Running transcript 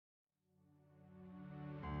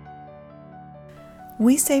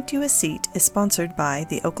We Saved You a Seat is sponsored by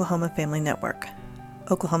the Oklahoma Family Network.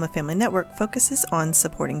 Oklahoma Family Network focuses on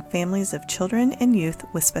supporting families of children and youth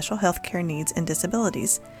with special health care needs and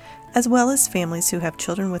disabilities, as well as families who have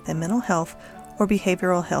children with a mental health or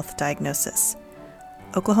behavioral health diagnosis.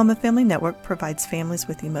 Oklahoma Family Network provides families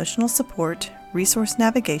with emotional support, resource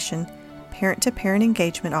navigation, parent-to-parent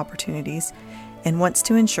engagement opportunities, and wants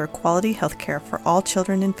to ensure quality health care for all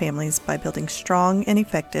children and families by building strong and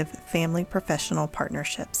effective family-professional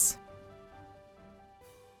partnerships.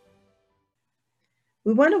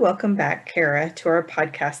 We want to welcome back Kara to our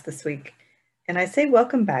podcast this week. And I say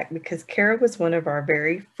welcome back because Kara was one of our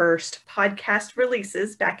very first podcast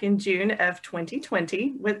releases back in June of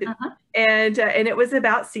 2020, and it was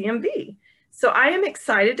about CMV. So I am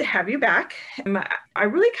excited to have you back. I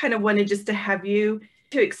really kind of wanted just to have you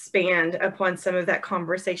to expand upon some of that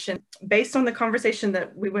conversation. Based on the conversation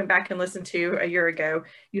that we went back and listened to a year ago,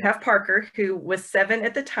 you have Parker, who was 7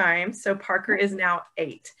 at the time. So Parker is now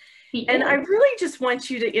 8. And I really just want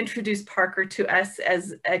you to introduce Parker to us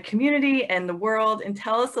as a community and the world, and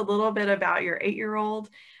tell us a little bit about your 8-year-old,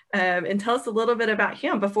 and tell us a little bit about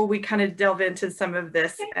him before we kind of delve into some of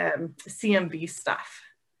this CMV stuff.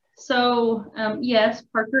 So yes,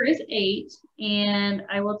 Parker is 8, and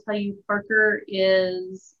I will tell you, Parker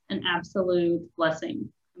is an absolute blessing.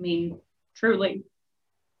 I mean, truly.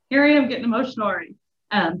 Here I am getting emotional already.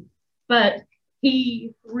 But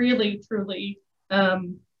he really, truly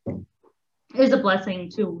is a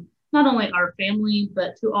blessing to not only our family,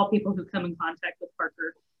 but to all people who come in contact with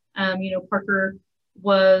Parker. Parker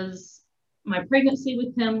my pregnancy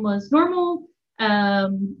with him was normal. I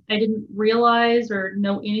didn't realize or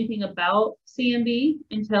know anything about CMV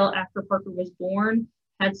until after Parker was born,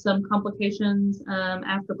 had some complications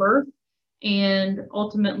after birth, and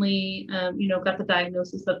ultimately, got the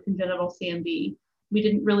diagnosis of congenital CMV. We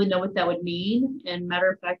didn't really know what that would mean. And matter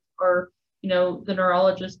of fact, the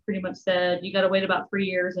neurologist pretty much said, you got to wait about 3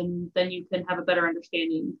 years and then you can have a better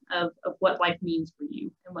understanding of what life means for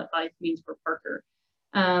you and what life means for Parker.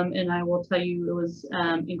 And I will tell you, it was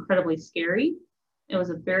incredibly scary. It was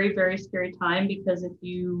a very, very scary time, because if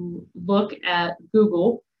you look at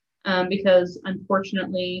Google, because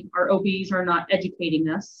unfortunately our OBs are not educating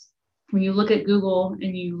us, when you look at Google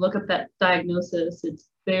and you look up that diagnosis, it's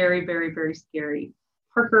very, very, very scary.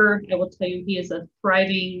 Parker, I will tell you, he is a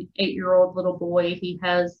thriving 8-year-old little boy. He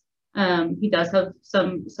does have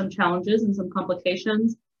some challenges and some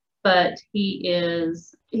complications, but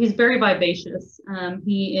he's very vivacious.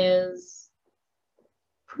 He is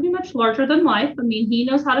pretty much larger than life. I mean, he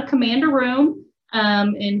knows how to command a room,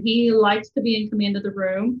 and he likes to be in command of the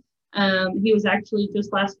room. He was actually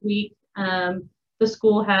just last week, the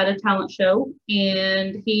school had a talent show,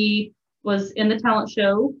 and he was in the talent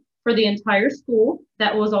show for the entire school.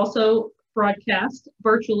 That was also broadcast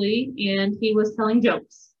virtually, and he was telling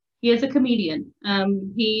jokes. He is a comedian.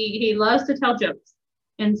 He loves to tell jokes.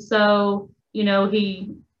 And so,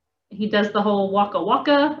 he does the whole waka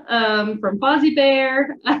waka from Fozzie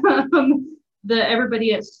Bear.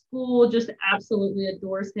 Everybody at school just absolutely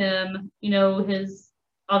adores him.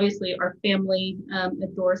 Obviously our family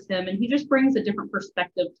adores him, and he just brings a different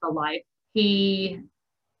perspective to life. He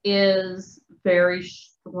is very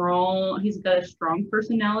strong. He's got a strong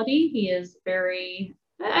personality. He is very,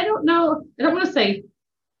 I don't want to say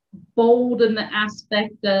bold in the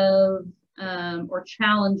aspect of or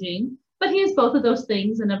challenging, but he is both of those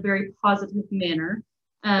things in a very positive manner.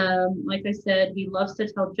 Like I said, he loves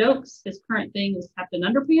to tell jokes. His current thing is Captain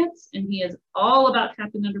Underpants, and he is all about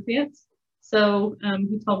Captain Underpants. So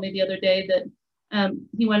he told me the other day that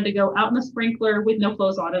he wanted to go out in a sprinkler with no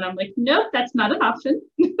clothes on, and I'm like, nope, that's not an option.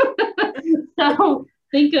 So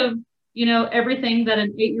think of everything that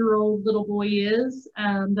an 8-year-old little boy is,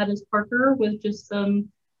 that is Parker, with just some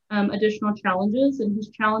additional challenges, and his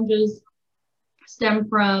challenges stem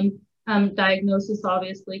from diagnosis,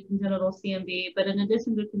 obviously congenital CMV, but in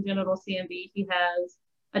addition to congenital CMV, he has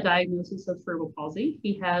a diagnosis of cerebral palsy.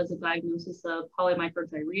 He has a diagnosis of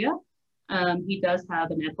polymicrogyria. He does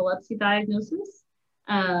have an epilepsy diagnosis.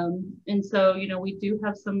 And so, we do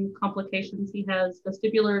have some complications. He has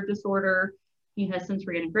vestibular disorder. He has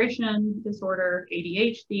sensory integration disorder,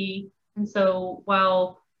 ADHD. And so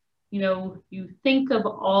while, you think of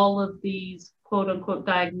all of these quote unquote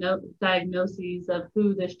diagnoses of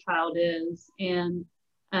who this child is, and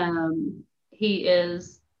he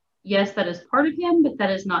is, yes, that is part of him, but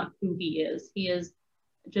that is not who he is. He is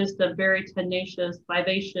just a very tenacious,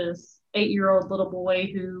 vivacious 8-year-old little boy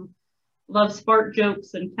who loves fart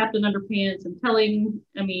jokes and Captain Underpants and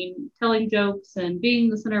telling jokes and being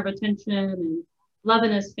the center of attention and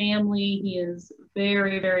loving his family. He is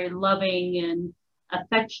very, very loving, and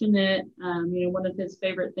affectionate. One of his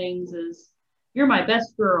favorite things is, "You're my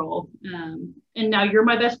best girl." And now "you're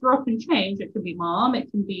my best girl" can change. It could be mom, it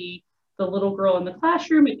can be the little girl in the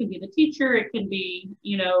classroom, it can be the teacher, it can be,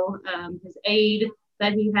 his aide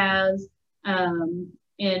that he has.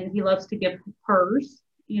 And he loves to give purrs.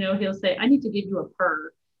 He'll say, "I need to give you a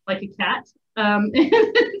purr," like a cat.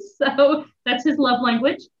 So that's his love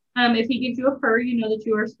language. If he gives you a purr, you know that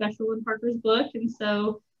you are special in Parker's book. And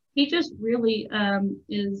so he just really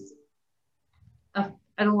is, I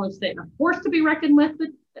don't want to say a force to be reckoned with, but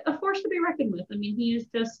a force to be reckoned with. I mean, he is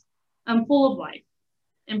just full of life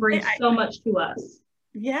and brings so much to us.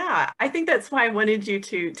 Yeah, I think that's why I wanted you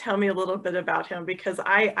to tell me a little bit about him, because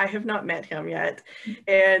I have not met him yet.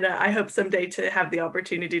 And I hope someday to have the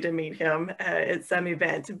opportunity to meet him at some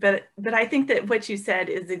event. But I think that what you said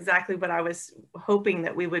is exactly what I was hoping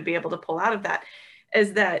that we would be able to pull out of that,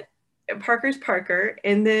 is that Parker's Parker,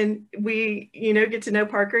 and then we, get to know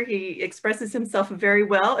Parker. He expresses himself very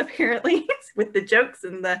well, apparently, with the jokes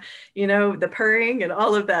and the, the purring and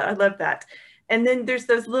all of that. I love that. And then there's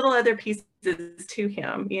those little other pieces to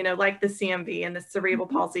him, like the CMV and the cerebral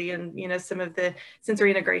palsy and, some of the sensory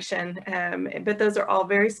integration. But those are all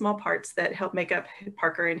very small parts that help make up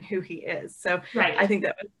Parker and who he is. So right. I think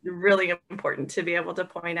that was really important to be able to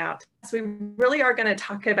point out. So we really are going to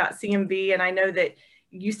talk about CMV. And I know that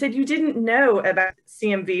you said you didn't know about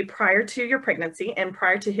CMV prior to your pregnancy and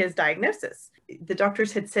prior to his diagnosis. The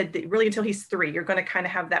doctors had said that really until he's 3, you're going to kind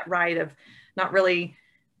of have that ride of not really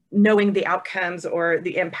knowing the outcomes or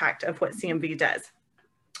the impact of what CMV does.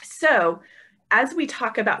 So as we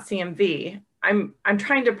talk about CMV, I'm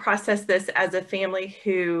trying to process this as a family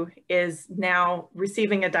who is now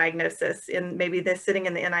receiving a diagnosis, and maybe they're sitting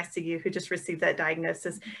in the NICU who just received that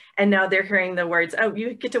diagnosis, and now they're hearing the words, "Oh,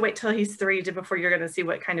 you get to wait till he's 3 before you're going to see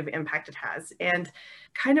what kind of impact it has," and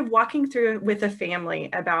kind of walking through with a family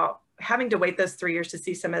about having to wait those 3 years to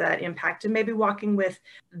see some of that impact, and maybe walking with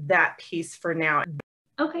that piece for now.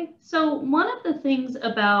 Okay, so one of the things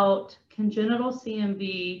about congenital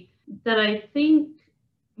CMV that I think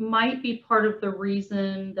might be part of the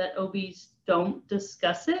reason that OBs don't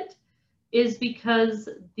discuss it is because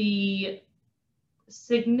the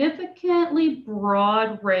significantly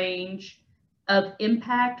broad range of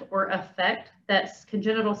impact or effect that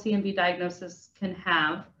congenital CMV diagnosis can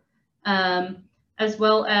have, as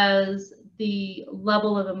well as the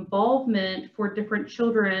level of involvement for different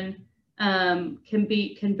children can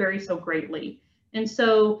vary so greatly. And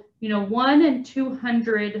so, 1 in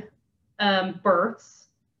 200 births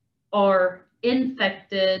are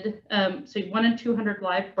infected. So 1 in 200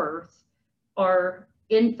 live births are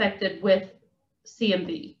infected with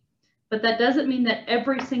CMV. But that doesn't mean that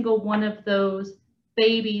every single one of those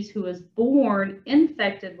babies who is born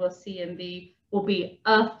infected with CMV will be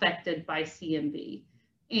affected by CMV.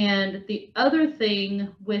 And the other thing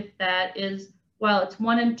with that is, while it's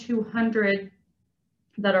 1 in 200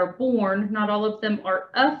 that are born, not all of them are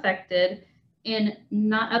affected, and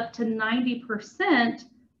not up to 90%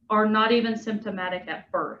 are not even symptomatic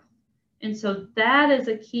at birth. And so that is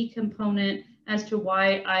a key component as to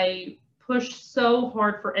why I push so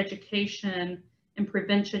hard for education and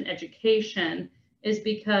prevention education, is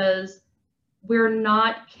because we're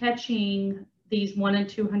not catching these 1 in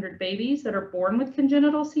 200 babies that are born with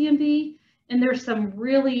congenital CMV. And there's some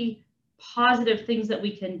really positive things that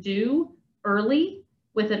we can do early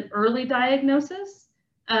with an early diagnosis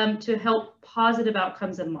to help positive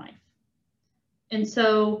outcomes in life. And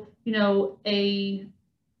so, a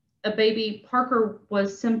baby, Parker,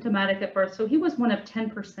 was symptomatic at birth. So he was one of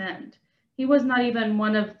 10%. He was not even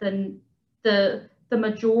one of the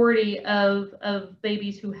majority of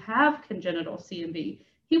babies who have congenital CMV.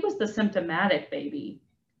 He was the symptomatic baby.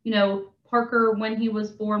 Parker, when he was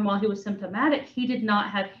born, while he was symptomatic, he did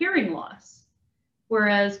not have hearing loss,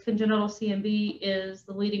 whereas congenital CMV is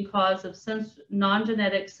the leading cause of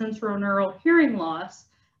non-genetic sensorineural hearing loss,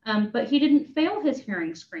 but he didn't fail his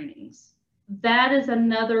hearing screenings. That is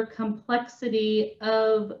another complexity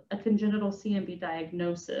of a congenital CMV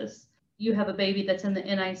diagnosis. You have a baby that's in the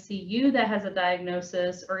NICU that has a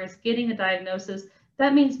diagnosis or is getting a diagnosis.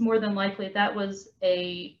 That means more than likely that was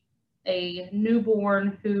a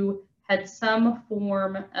newborn who had some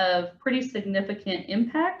form of pretty significant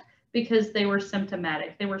impact because they were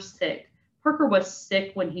symptomatic, they were sick. Parker was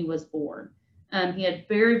sick when he was born. He had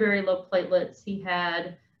very, very low platelets. He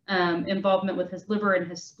had involvement with his liver and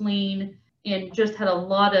his spleen, and just had a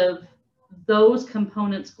lot of those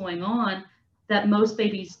components going on that most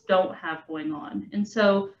babies don't have going on. And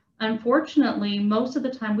so, unfortunately, most of the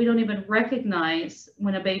time we don't even recognize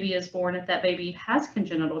when a baby is born if that baby has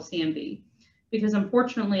congenital CMV. because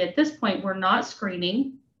unfortunately at this point, we're not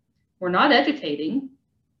screening, we're not educating,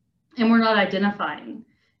 and we're not identifying.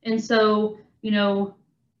 And so,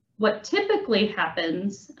 what typically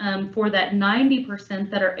happens for that 90%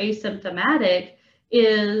 that are asymptomatic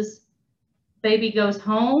is baby goes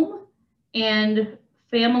home and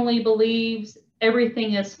family believes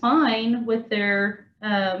everything is fine with their,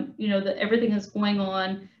 that everything is going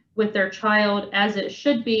on with their child as it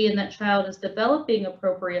should be, and that child is developing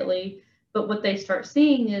appropriately. But what they start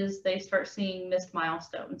seeing is they start seeing missed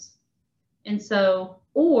milestones. And so,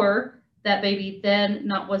 or that baby then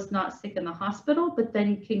was not sick in the hospital, but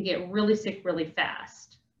then can get really sick really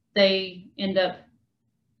fast. They end up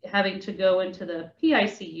having to go into the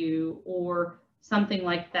PICU or something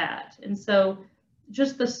like that. And so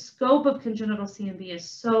just the scope of congenital CMV is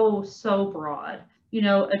so, so broad.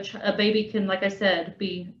 A baby can, like I said,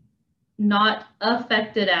 be not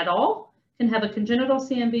affected at all, can have a congenital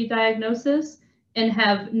CMV diagnosis and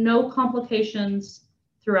have no complications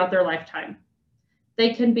throughout their lifetime.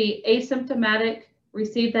 They can be asymptomatic,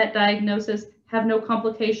 receive that diagnosis, have no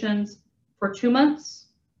complications for 2 months,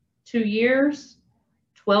 2 years,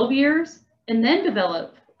 12 years, and then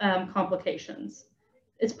develop complications.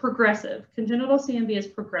 It's progressive. Congenital CMV is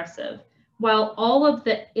progressive. While all of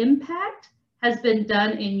the impact has been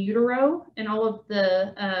done in utero and all of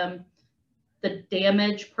the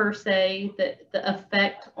damage per se, the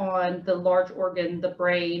effect on the large organ, the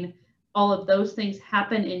brain, all of those things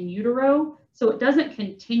happen in utero. So it doesn't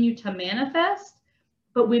continue to manifest,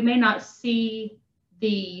 but we may not see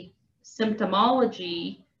the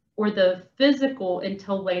symptomology or the physical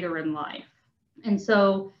until later in life. And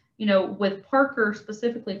so, with Parker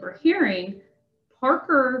specifically for hearing,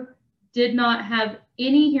 Parker did not have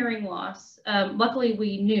any hearing loss. Luckily,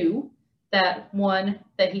 we knew that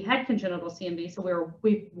he had congenital CMV, so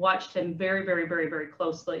we watched him very, very, very, very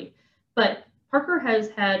closely. But Parker has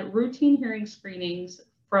had routine hearing screenings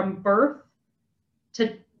from birth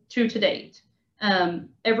to date,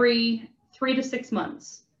 every 3 to 6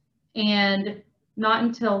 months. And not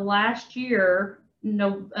until last year,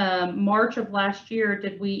 March of last year,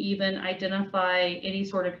 did we even identify any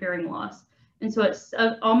sort of hearing loss. And so at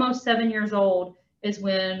almost 7 years old is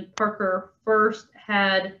when Parker first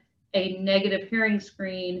had a negative hearing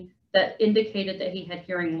screen that indicated that he had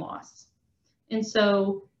hearing loss. And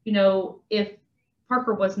so, if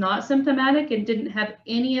Parker was not symptomatic and didn't have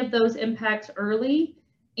any of those impacts early,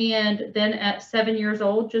 and then at 7 years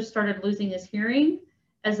old just started losing his hearing,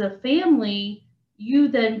 as a family, you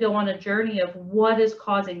then go on a journey of what is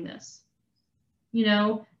causing this,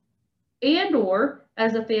 and or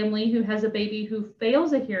as a family who has a baby who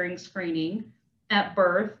fails a hearing screening at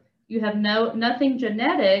birth, you have nothing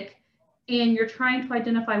genetic, and you're trying to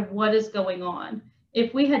identify what is going on.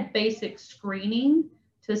 If we had basic screening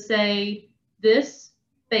to say this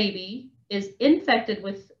baby is infected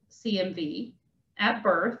with CMV at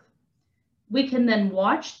birth, we can then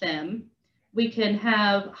watch them. We can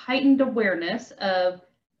have heightened awareness of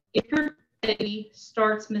if your baby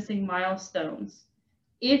starts missing milestones,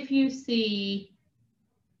 if you see,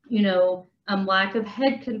 lack of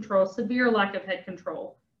head control, severe lack of head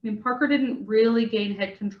control. I mean, Parker didn't really gain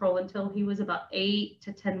head control until he was about 8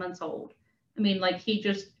 to 10 months old. I mean, like he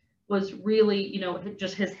just was really,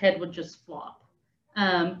 just his head would just flop.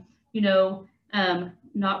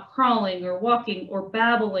 Not crawling or walking or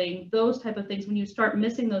babbling, those type of things. When you start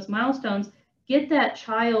missing those milestones, get that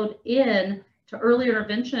child in to early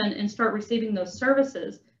intervention and start receiving those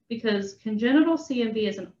services, because congenital CMV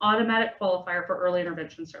is an automatic qualifier for early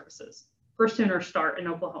intervention services for Sooner Start in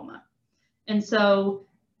Oklahoma. And so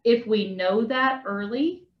if we know that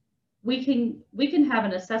early, we can have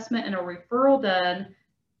an assessment and a referral done,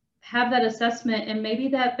 have that assessment, and maybe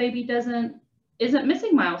that baby isn't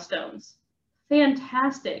missing milestones.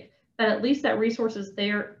 Fantastic. But at least that resource is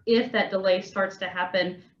there. If that delay starts to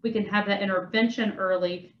happen, we can have that intervention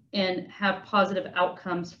early and have positive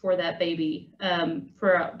outcomes for that baby,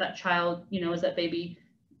 for that child, as that baby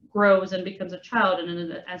grows and becomes a child, and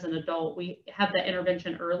then as an adult, we have that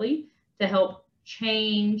intervention early to help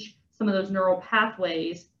change some of those neural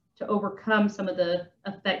pathways to overcome some of the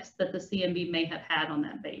effects that the CMV may have had on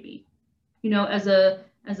that baby. As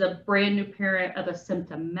a brand new parent of a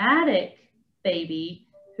symptomatic baby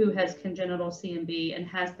who has congenital CMV and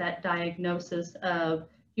has that diagnosis of,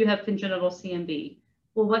 you have congenital CMV.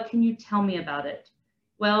 Well, what can you tell me about it?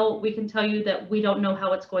 Well, we can tell you that we don't know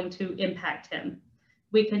how it's going to impact him.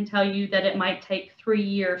 We can tell you that it might take 3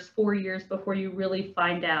 years, 4 years before you really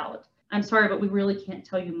find out. I'm sorry, but we really can't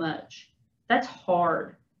tell you much. That's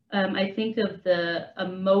hard. I think of the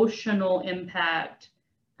emotional impact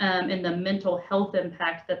and the mental health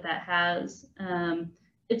impact that that has,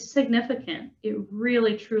 it's significant. It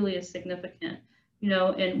really, truly is significant.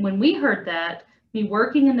 And when we heard that, me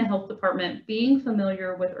working in the health department, being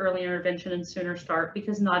familiar with early intervention and Sooner Start,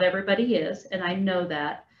 because not everybody is, and I know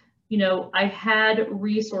that, I had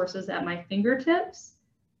resources at my fingertips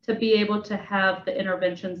to be able to have the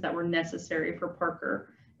interventions that were necessary for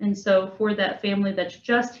Parker. And so for that family that's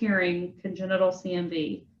just hearing congenital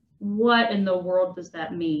CMV, what in the world does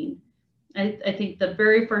that mean? I think the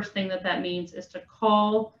very first thing that means is to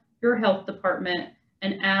call your health department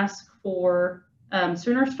and ask for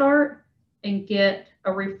Sooner Start and get a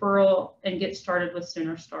referral and get started with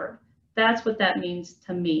Sooner Start. That's what that means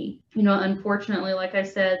to me. Unfortunately, like I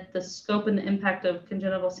said, the scope and the impact of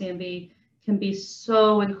congenital CMV can be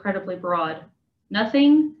so incredibly broad.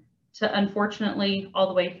 Nothing to, unfortunately, all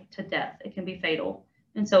the way to death. It can be fatal.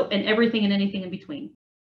 And everything and anything in between.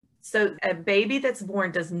 So a baby that's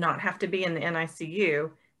born does not have to be in the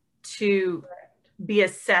NICU to be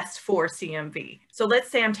assessed for CMV. So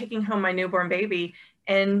let's say I'm taking home my newborn baby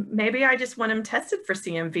and maybe I just want him tested for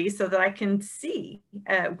CMV so that I can see.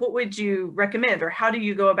 What would you recommend, or how do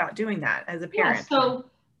you go about doing that as a parent? Yeah, so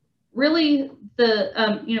really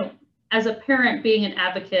as a parent, being an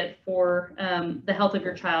advocate for the health of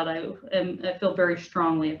your child, I feel very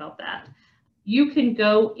strongly about that. You can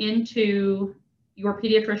go into your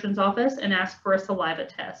pediatrician's office and ask for a saliva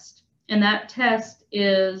test. And that test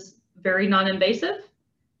is very non-invasive.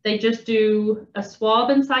 They just do a swab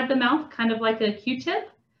inside the mouth, kind of like a Q-tip,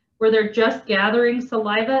 where they're just gathering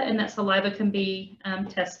saliva, and that saliva can be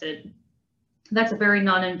tested. That's very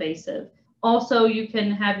non-invasive. Also, you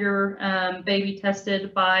can have your baby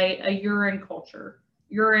tested by a urine culture.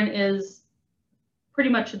 Urine is pretty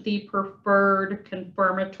much the preferred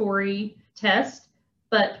confirmatory test,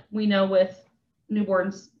 but we know with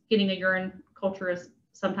newborns, getting a urine culture is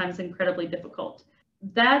sometimes incredibly difficult.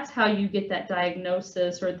 That's how you get that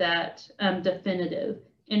diagnosis or that definitive.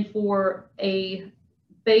 And for a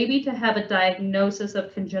baby to have a diagnosis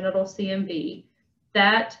of congenital CMV,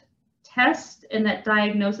 that test and that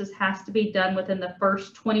diagnosis has to be done within the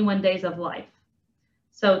first 21 days of life.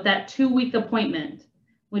 So that 2-week appointment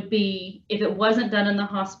would be, if it wasn't done in the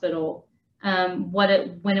hospital, when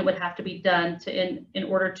it would have to be done in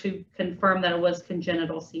order to confirm that it was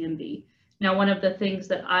congenital CMV. Now, one of the things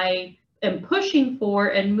that I am pushing for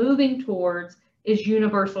and moving towards is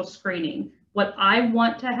universal screening. What I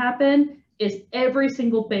want to happen is every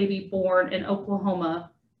single baby born in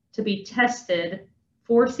Oklahoma to be tested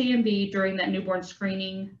for CMV during that newborn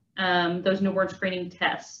screening, those newborn screening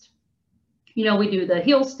tests. We do the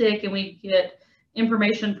heel stick and we get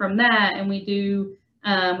information from that, and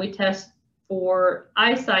we test for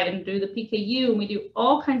eyesight and do the PKU, and we do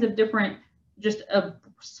all kinds of different, just a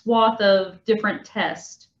swath of different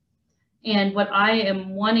tests. And what I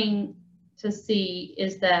am wanting to see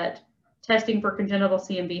is that testing for congenital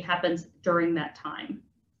CMV happens during that time.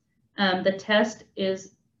 The test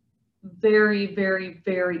is very, very,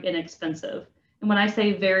 very inexpensive. And when I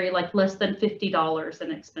say very, like less than $50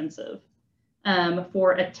 inexpensive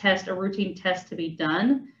for a routine test to be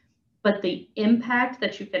done. But the impact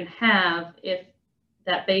that you can have if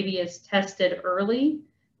that baby is tested early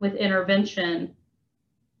with intervention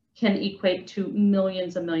can equate to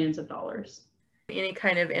millions and millions of dollars. Any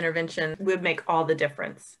kind of intervention would make all the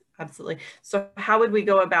difference. Absolutely. So how would we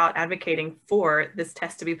go about advocating for this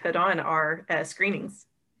test to be put on our screenings?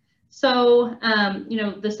 So,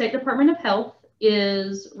 the State Department of Health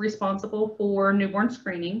is responsible for newborn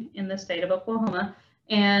screening in the state of Oklahoma.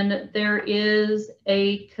 And there is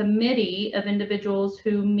a committee of individuals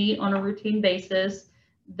who meet on a routine basis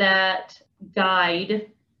that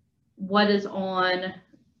guide what is on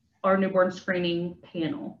our newborn screening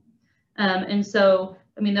panel. And so,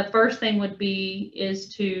 the first thing would be is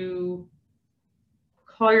to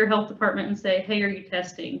call your health department and say, hey, are you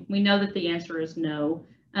testing? We know that the answer is no.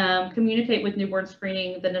 Communicate with newborn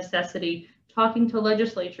screening the necessity, talking to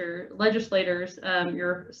legislators,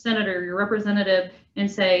 your senator, your representative, and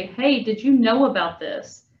say, hey, did you know about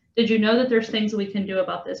this? Did you know that there's things we can do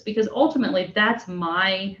about this? Because ultimately, that's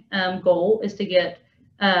my goal, is to get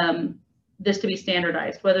this to be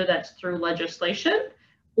standardized, whether that's through legislation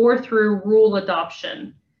or through rule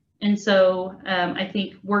adoption. And so I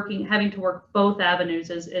think having to work both avenues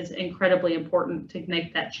is incredibly important to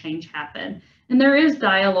make that change happen. And there is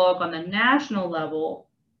dialogue on the national level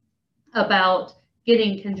about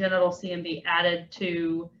getting congenital CMV added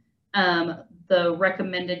to the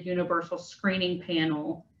recommended universal screening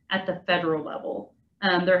panel at the federal level.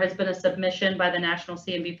 There has been a submission by the National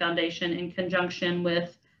CMV Foundation in conjunction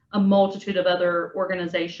with a multitude of other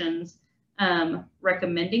organizations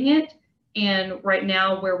recommending it. And right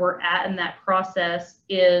now where we're at in that process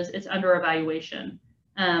is it's under evaluation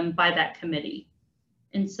by that committee.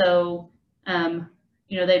 And so,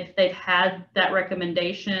 they've had that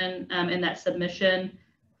recommendation in that submission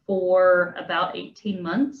for about 18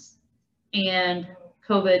 months, and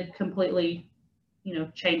COVID completely,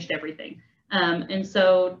 changed everything. And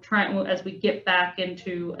so as we get back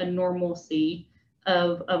into a normalcy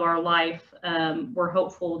of our life, we're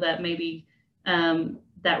hopeful that maybe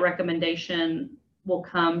that recommendation will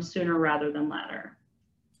come sooner rather than later.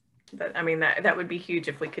 But I mean, that would be huge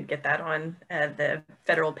if we could get that on the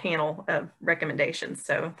federal panel of recommendations.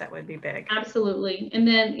 So that would be big. Absolutely. And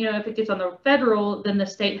then, if it gets on the federal, then the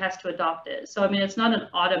state has to adopt it. So, I mean, it's not an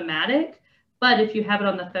automatic, but if you have it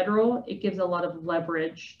on the federal, it gives a lot of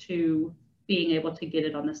leverage to being able to get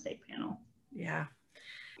it on the state panel. Yeah.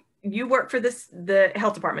 You work for the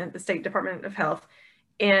health department, the State Department of Health.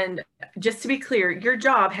 And just to be clear, your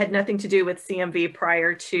job had nothing to do with CMV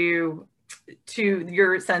prior to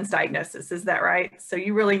your son's diagnosis. Is that right? So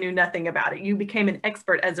you really knew nothing about it. You became an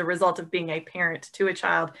expert as a result of being a parent to a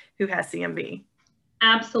child who has CMV.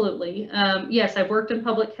 Absolutely. Yes, I've worked in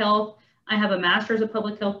public health. I have a master's of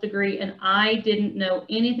public health degree, and I didn't know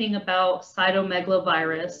anything about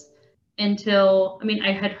cytomegalovirus until,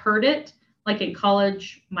 I had heard it like in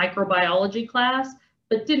college microbiology class,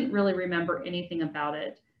 but didn't really remember anything about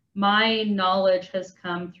it. My knowledge has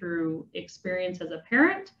come through experience as a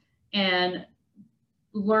parent and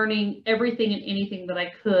learning everything and anything that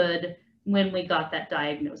I could when we got that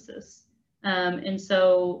diagnosis. And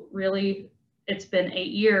so really, it's been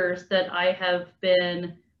 8 years that I have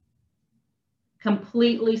been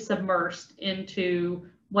completely submersed into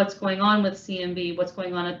what's going on with CMV, what's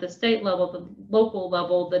going on at the state level, the local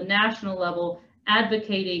level, the national level,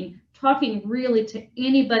 advocating, talking really to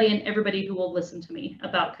anybody and everybody who will listen to me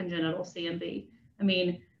about congenital CMV.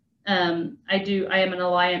 I am an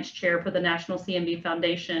alliance chair for the National CMV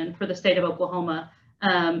Foundation for the state of Oklahoma.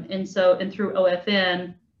 And through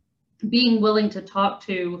OFN, being willing to talk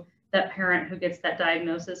to that parent who gets that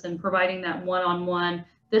diagnosis and providing that one-on-one,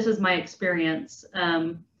 this is my experience.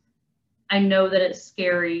 I know that it's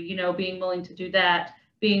scary, being willing to do that,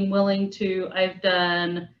 I've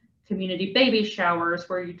done community baby showers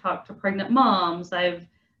where you talk to pregnant moms. I've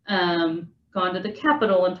gone to the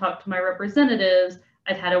Capitol and talked to my representatives.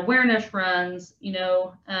 I've had awareness runs,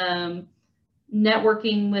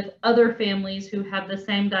 networking with other families who have the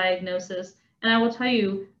same diagnosis. And I will tell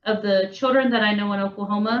you, of the children that I know in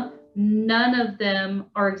Oklahoma, none of them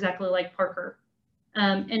are exactly like Parker.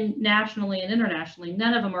 And nationally and internationally,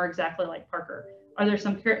 none of them are exactly like Parker. Are there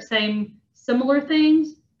some similar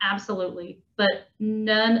things? Absolutely. But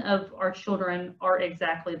none of our children are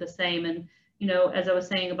exactly the same. And, as I was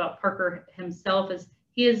saying about Parker himself,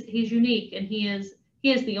 he's unique, and he is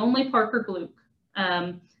the only Parker Gluck.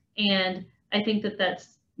 And I think that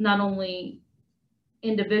that's not only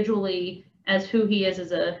individually as who he is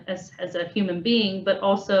as a human being, but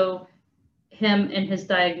also him and his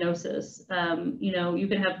diagnosis. You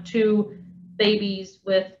can have two babies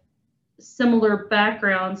with similar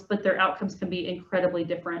backgrounds, but their outcomes can be incredibly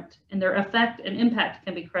different, and their effect and impact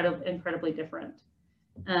can be incredibly different.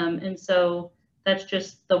 And so that's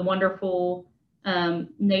just the wonderful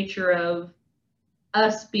nature of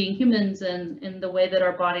us being humans and the way that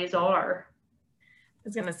our bodies are. I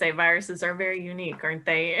was going to say, viruses are very unique, aren't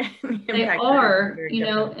they? They are,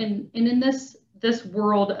 and in this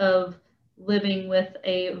world of living with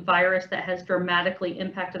a virus that has dramatically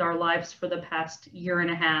impacted our lives for the past year and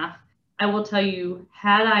a half, I will tell you,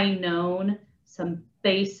 had I known some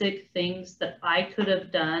basic things that I could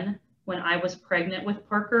have done when I was pregnant with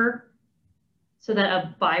Parker, so that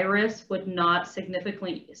a virus would not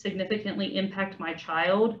significantly impact my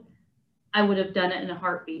child, I would have done it in a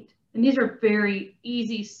heartbeat. And these are very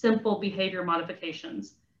easy, simple behavior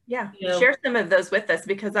modifications. Yeah, share some of those with us,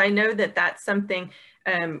 because I know that that's something,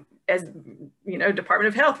 as Department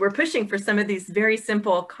of Health, we're pushing for some of these very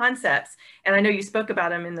simple concepts. And I know you spoke about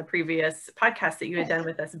them in the previous podcast that you had done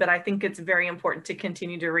with us, but I think it's very important to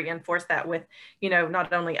continue to reinforce that with,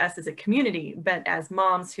 not only us as a community, but as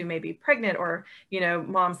moms who may be pregnant, or,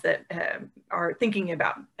 moms that are thinking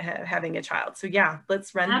about having a child. So yeah,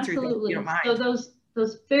 let's run through them, if you don't mind. So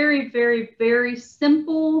those very, very, very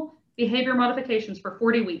simple behavior modifications for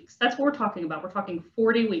 40 weeks. That's what we're talking about. We're talking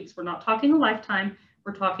 40 weeks. We're not talking a lifetime.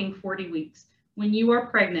 We're talking 40 weeks. When you are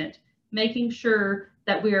pregnant, making sure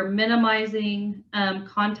that we are minimizing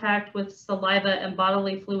contact with saliva and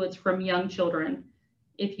bodily fluids from young children.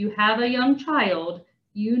 If you have a young child,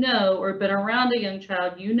 or been around a young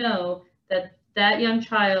child, that young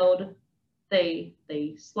child They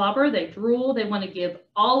slobber, they drool, they want to give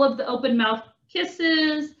all of the open mouth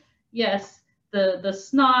kisses. Yes, the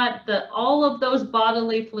snot, all of those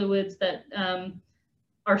bodily fluids that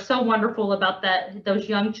are so wonderful about those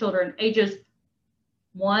young children, ages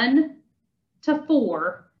 1 to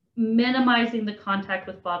 4, minimizing the contact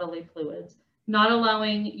with bodily fluids, not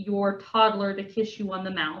allowing your toddler to kiss you on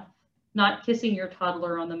the mouth, not kissing your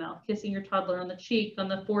toddler on the mouth, kissing your toddler on the cheek, on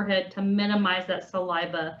the forehead, to minimize that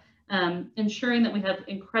saliva, ensuring that we have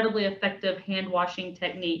incredibly effective hand washing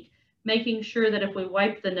technique, making sure that if we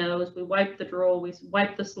wipe the nose, we wipe the drool, we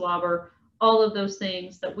wipe the slobber, all of those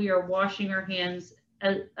things, that we are washing our hands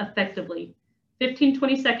effectively. 15,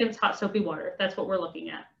 20 seconds, hot soapy water. That's what we're looking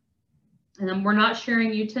at. And then we're not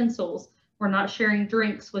sharing utensils. We're not sharing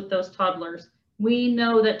drinks with those toddlers. We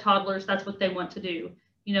know that toddlers, that's what they want to do.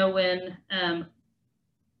 You know, when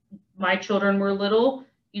my children were little,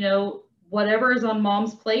 you know, whatever is on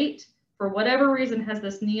mom's plate, for whatever reason, has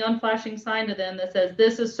this neon flashing sign to them that says,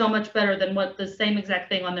 this is so much better than what the same exact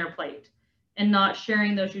thing on their plate, and not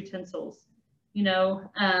sharing those utensils. You know,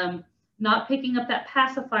 not picking up that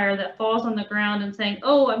pacifier that falls on the ground and saying,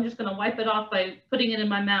 oh, I'm just going to wipe it off by putting it in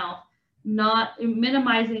my mouth, not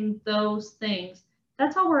minimizing those things.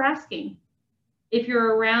 That's all we're asking. If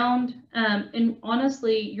you're around, and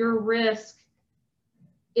honestly, your risk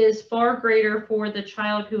is far greater for the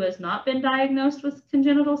child who has not been diagnosed with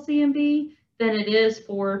congenital CMV than it is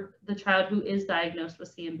for the child who is diagnosed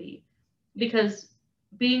with CMV. Because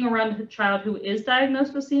being around a child who is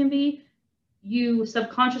diagnosed with CMV, you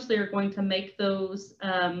subconsciously are going to make those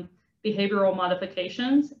behavioral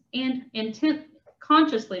modifications and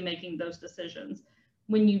consciously making those decisions.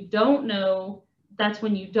 When you don't know, that's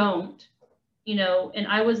when you don't, you know. And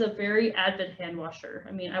I was a very avid hand washer.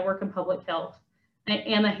 I mean, I work in public health. I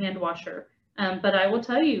am a hand washer, but I will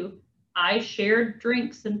tell you, I shared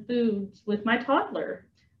drinks and foods with my toddler.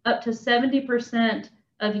 Up to 70%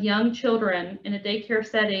 of young children in a daycare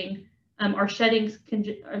setting are shedding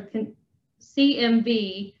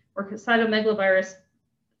CMV or cytomegalovirus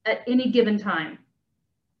at any given time.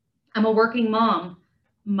 I'm a working mom.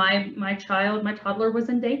 My toddler was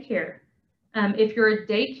in daycare. If you're a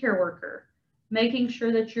daycare worker, making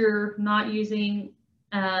sure that you're not using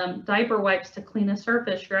diaper wipes to clean a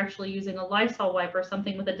surface, you're actually using a Lysol wipe or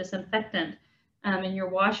something with a disinfectant, and you're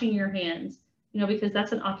washing your hands, you know, because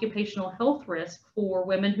that's an occupational health risk for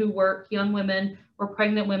women who work, young women or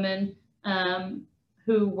pregnant women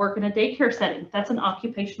who work in a daycare setting. That's an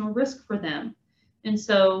occupational risk for them. And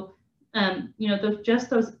so, you know, just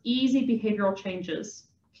those easy behavioral changes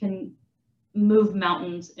can move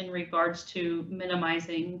mountains in regards to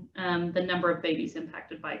minimizing the number of babies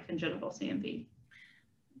impacted by congenital CMV.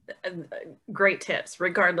 Great tips,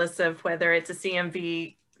 regardless of whether it's a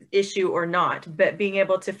CMV issue or not, but being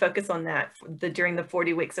able to focus on that during the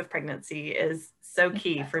 40 weeks of pregnancy is so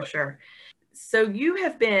key. Exactly. For sure. So you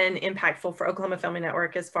have been impactful for Oklahoma Family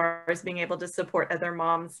Network as far as being able to support other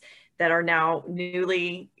moms that are now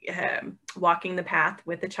newly walking the path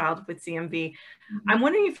with a child with CMV. Mm-hmm. I'm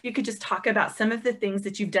wondering if you could just talk about some of the things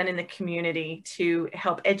that you've done in the community to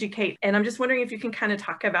help educate. And I'm just wondering if you can kind of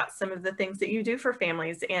talk about some of the things that you do for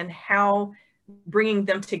families and how bringing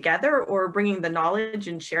them together or bringing the knowledge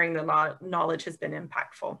and sharing the knowledge has been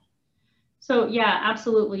impactful. So yeah,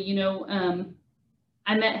 absolutely. You know,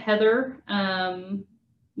 I met Heather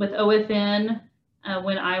with OFN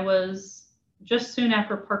when I was just soon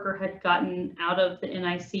after Parker had gotten out of the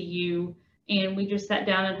NICU, and we just sat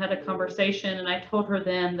down and had a conversation, and I told her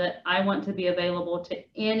then that I want to be available to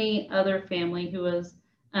any other family who is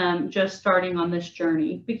just starting on this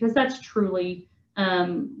journey, because that's truly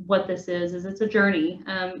what this is it's a journey.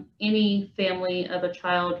 Any family of a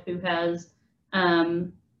child who has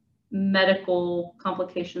medical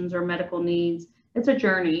complications or medical needs, it's a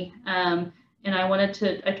journey. And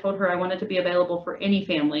I told her I wanted to be available for any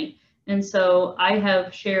family. And so I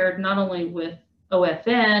have shared not only with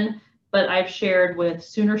OFN, but I've shared with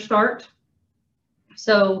Sooner Start.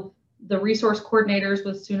 So the resource coordinators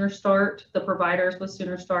with Sooner Start, the providers with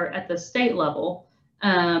Sooner Start at the state level,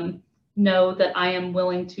 know that I am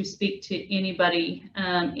willing to speak to anybody,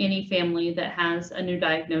 any family that has a new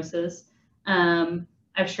diagnosis.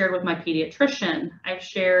 I've shared with my pediatrician. I've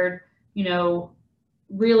shared, you know,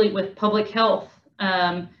 really with public health.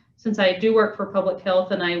 Since I do work for public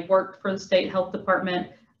health and I worked for the state health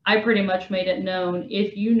department, I pretty much made it known,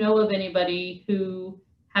 if you know of anybody who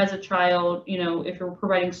has a child, you know, if you're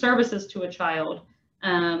providing services to a child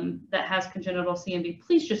that has congenital CMV,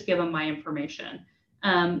 please just give them my information.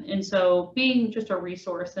 And so being just a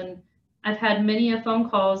resource, and I've had many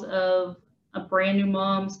phone calls of a brand new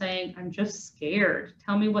mom saying, I'm just scared.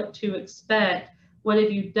 Tell me what to expect. What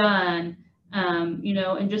have you done?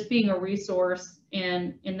 And just being a resource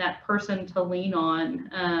and that person to lean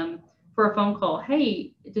on for a phone call.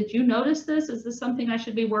 Hey, did you notice this? Is this something I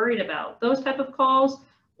should be worried about? Those type of calls,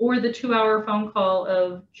 or the 2-hour phone call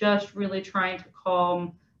of just really trying to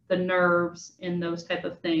calm the nerves and those type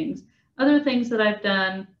of things. Other things that I've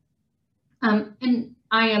done, and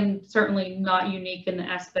I am certainly not unique in the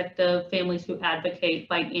aspect of families who advocate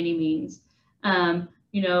by any means.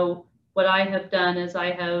 What I have done is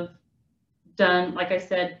I have done, like I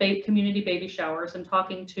said, community baby showers and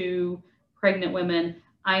talking to pregnant women.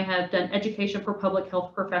 I have done education for public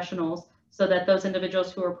health professionals so that those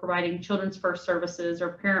individuals who are providing children's first services or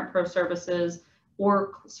parent pro services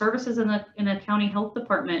or services in a county health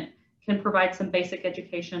department can provide some basic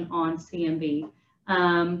education on CMV.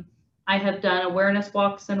 I have done awareness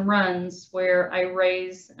walks and runs where I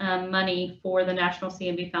raise money for the National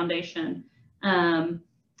CMV Foundation.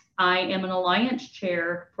 I am an alliance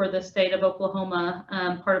chair for the state of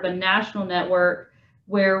Oklahoma, part of a national network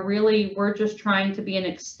where really we're just trying to be an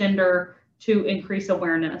extender to increase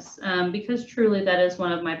awareness, because truly that is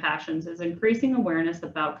one of my passions, is increasing awareness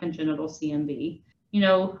about congenital CMV.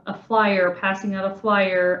 Passing out a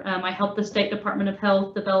flyer. I helped the State Department of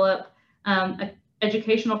Health develop an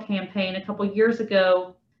educational campaign a couple years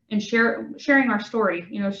ago, and sharing our story.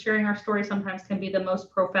 Sharing our story sometimes can be the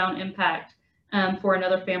most profound impact for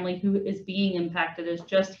another family who is being impacted, is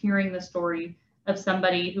just hearing the story of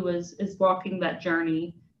somebody who is walking that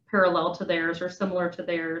journey parallel to theirs or similar to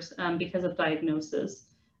theirs because of diagnosis.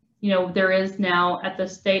 There is now at the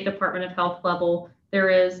State Department of Health level, there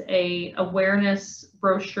is a awareness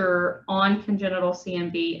brochure on congenital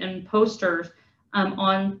CMV and posters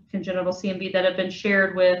on congenital CMV that have been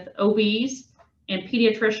shared with OBs and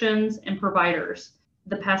pediatricians and providers.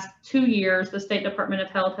 The past 2 years, the State Department of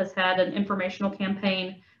Health has had an informational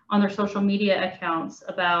campaign on their social media accounts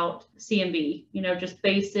about CMV, just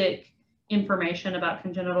basic information about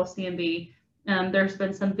congenital CMV. There's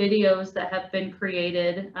been some videos that have been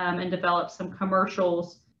created and developed, some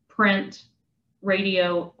commercials, print,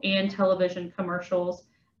 radio, and television commercials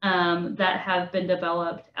that have been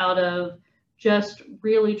developed out of just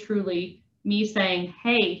really, truly me saying,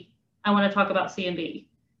 hey, I want to talk about CMV.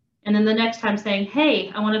 And then the next time saying,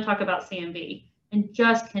 hey, I want to talk about CMV, and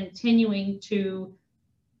just continuing to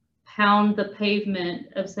pound the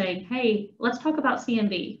pavement of saying, hey, let's talk about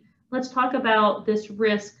CMV. Let's talk about this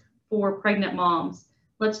risk for pregnant moms.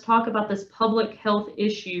 Let's talk about this public health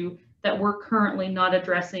issue that we're currently not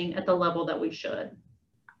addressing at the level that we should.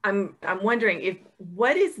 I'm wondering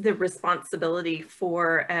what is the responsibility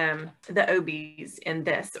for the OBs in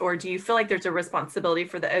this, or do you feel like there's a responsibility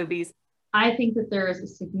for the OBs? I think that there is a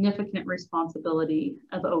significant responsibility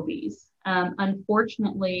of OBs.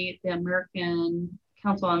 Unfortunately, the American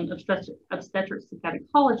Council on Obstetrics and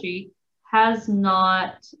Gynecology has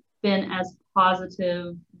not been as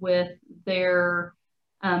positive with their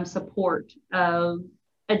support of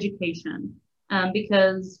education.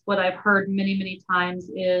 Because what I've heard many, many times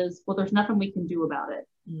is, well, there's nothing we can do about it.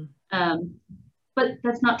 But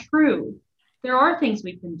that's not true. There are things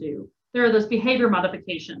we can do. There are those behavior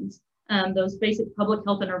modifications, those basic public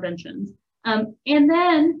health interventions. And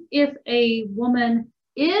then if a woman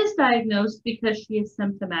is diagnosed because she is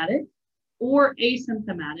symptomatic or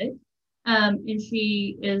asymptomatic, and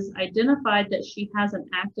she is identified that she has an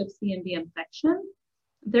active CMV infection,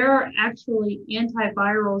 there are actually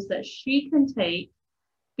antivirals that she can take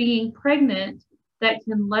being pregnant that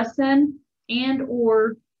can lessen and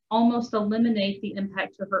or almost eliminate the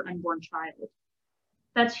impact to her unborn child.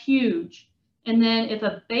 That's huge. And then if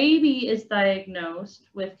a baby is diagnosed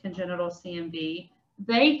with congenital CMV,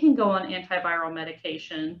 they can go on antiviral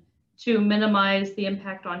medication to minimize the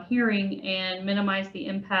impact on hearing and minimize the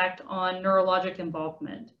impact on neurologic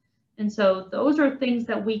involvement. And so those are things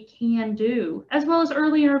that we can do, as well as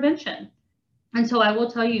early intervention. And so I will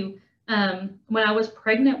tell you, when I was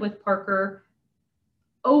pregnant with Parker,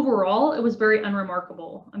 overall, it was very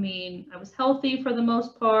unremarkable. I mean, I was healthy for the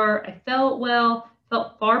most part. I felt well,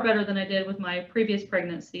 felt far better than I did with my previous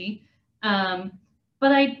pregnancy. But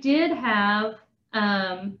I did have,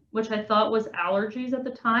 which I thought was allergies at the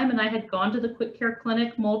time, and I had gone to the quick care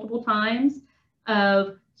clinic multiple times,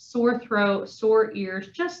 of sore throat, sore ears,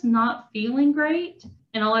 just not feeling great.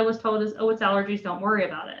 And all I was told is, oh, it's allergies, don't worry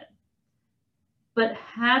about it. But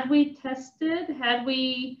had we tested, had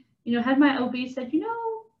my OB said,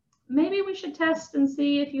 maybe we should test and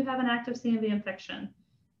see if you have an active CMV infection.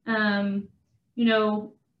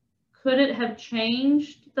 Could it have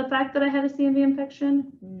changed the fact that I had a CMV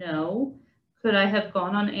infection? No. Could I have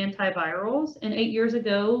gone on antivirals? And 8 years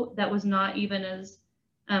ago, that was not even as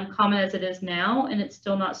common as it is now, and it's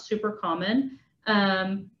still not super common.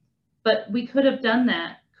 But we could have done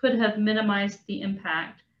that, could have minimized the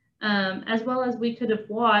impact, as well as we could have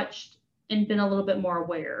watched and been a little bit more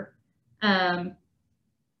aware.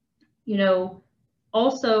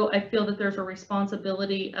 Also, I feel that there's a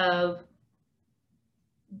responsibility of,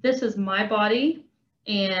 this is my body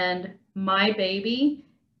and my baby.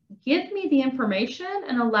 Give me the information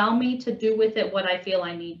and allow me to do with it what I feel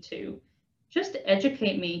I need to. Just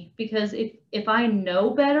educate me, because if I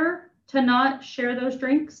know better to not share those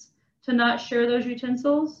drinks, to not share those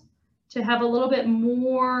utensils, to have a little bit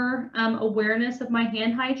more awareness of my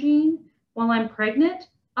hand hygiene while I'm pregnant,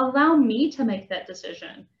 allow me to make that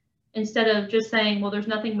decision, instead of just saying, well, there's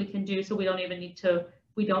nothing we can do, so we don't need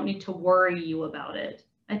to worry you about it.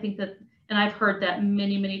 I think that, and I've heard that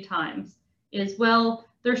many, many times, is, well,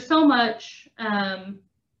 there's so much when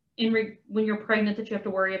you're pregnant that you have to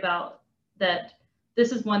worry about, that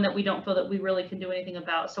this is one that we don't feel that we really can do anything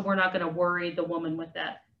about, so we're not going to worry the woman with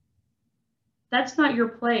that. That's not your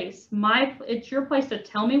place. It's your place to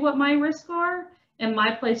tell me what my risks are, and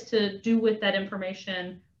my place to do with that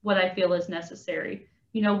information what I feel is necessary.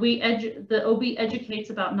 The OB educates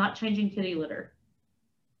about not changing kitty litter.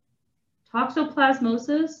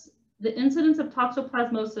 Toxoplasmosis, the incidence of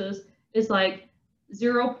toxoplasmosis is like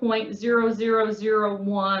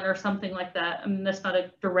 0.0001 or something like that. I mean, that's not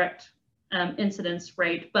a direct incidence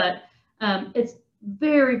rate, but it's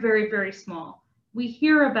very, very, very small. We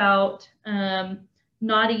hear about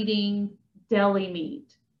not eating deli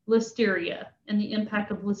meat, listeria, and the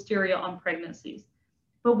impact of listeria on pregnancies.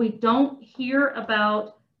 But we don't hear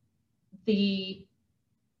about the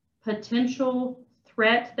potential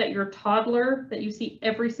threat that your toddler that you see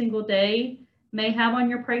every single day may have on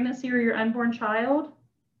your pregnancy or your unborn child.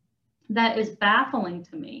 That is baffling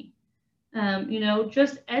to me.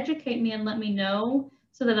 Just educate me and let me know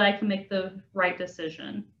so that I can make the right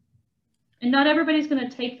decision. And not everybody's going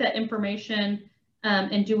to take that information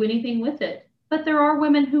and do anything with it, but there are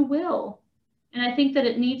women who will. And I think that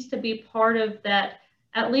it needs to be part of that,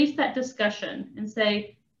 at least that discussion, and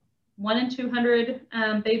say 1 in 200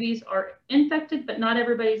 babies are infected, but not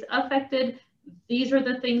everybody's affected. These are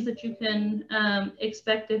the things that you can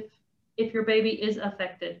expect if your baby is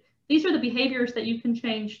affected. These are the behaviors that you can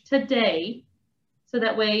change today, so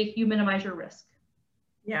that way you minimize your risk.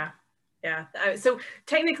 Yeah. So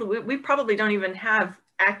technically, we probably don't even have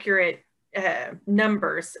accurate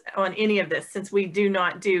numbers on any of this, since we do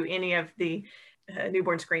not do any of the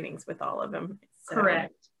newborn screenings with all of them. So,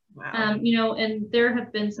 correct. Wow. And there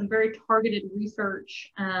have been some very targeted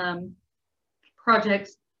research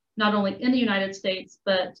projects, not only in the United States,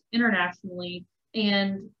 but internationally.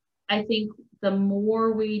 And I think the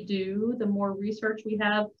more we do, the more research we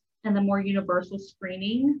have, and the more universal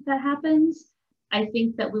screening that happens, I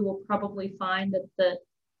think that we will probably find that the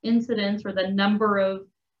incidence or the number of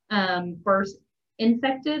births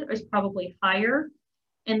infected is probably higher.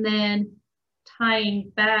 And then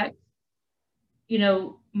tying back,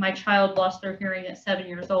 my child lost their hearing at 7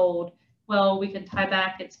 years old. Well, we can tie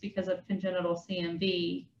back it's because of congenital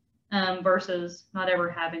CMV versus not ever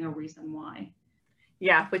having a reason why.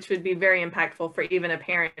 Yeah, which would be very impactful for even a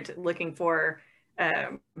parent looking for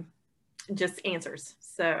just answers.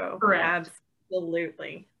 So correct.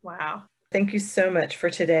 Absolutely. Wow. Thank you so much for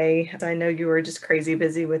today. I know you were just crazy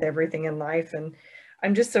busy with everything in life, and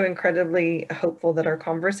I'm just so incredibly hopeful that our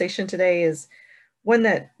conversation today is one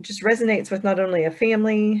that just resonates with not only a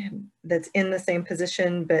family that's in the same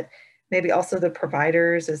position, but maybe also the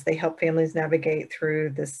providers as they help families navigate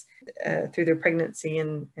through this, through their pregnancy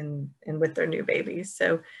and with their new babies.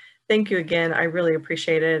 So thank you again. I really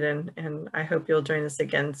appreciate it. And I hope you'll join us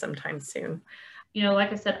again sometime soon.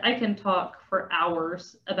 Like I said, I can talk for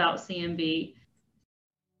hours about CMV.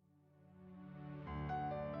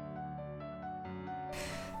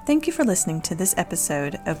 Thank you for listening to this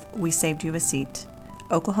episode of We Saved You a Seat.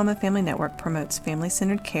 Oklahoma Family Network promotes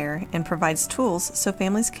family-centered care and provides tools so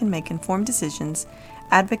families can make informed decisions,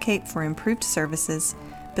 advocate for improved services,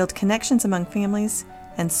 build connections among families,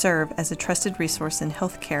 and serve as a trusted resource in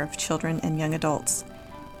health care of children and young adults.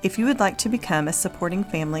 If you would like to become a supporting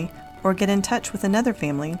family or get in touch with another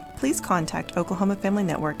family, please contact Oklahoma Family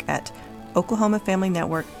Network at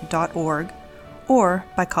oklahomafamilynetwork.org or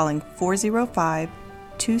by calling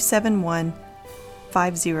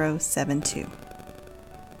 405-271-5072.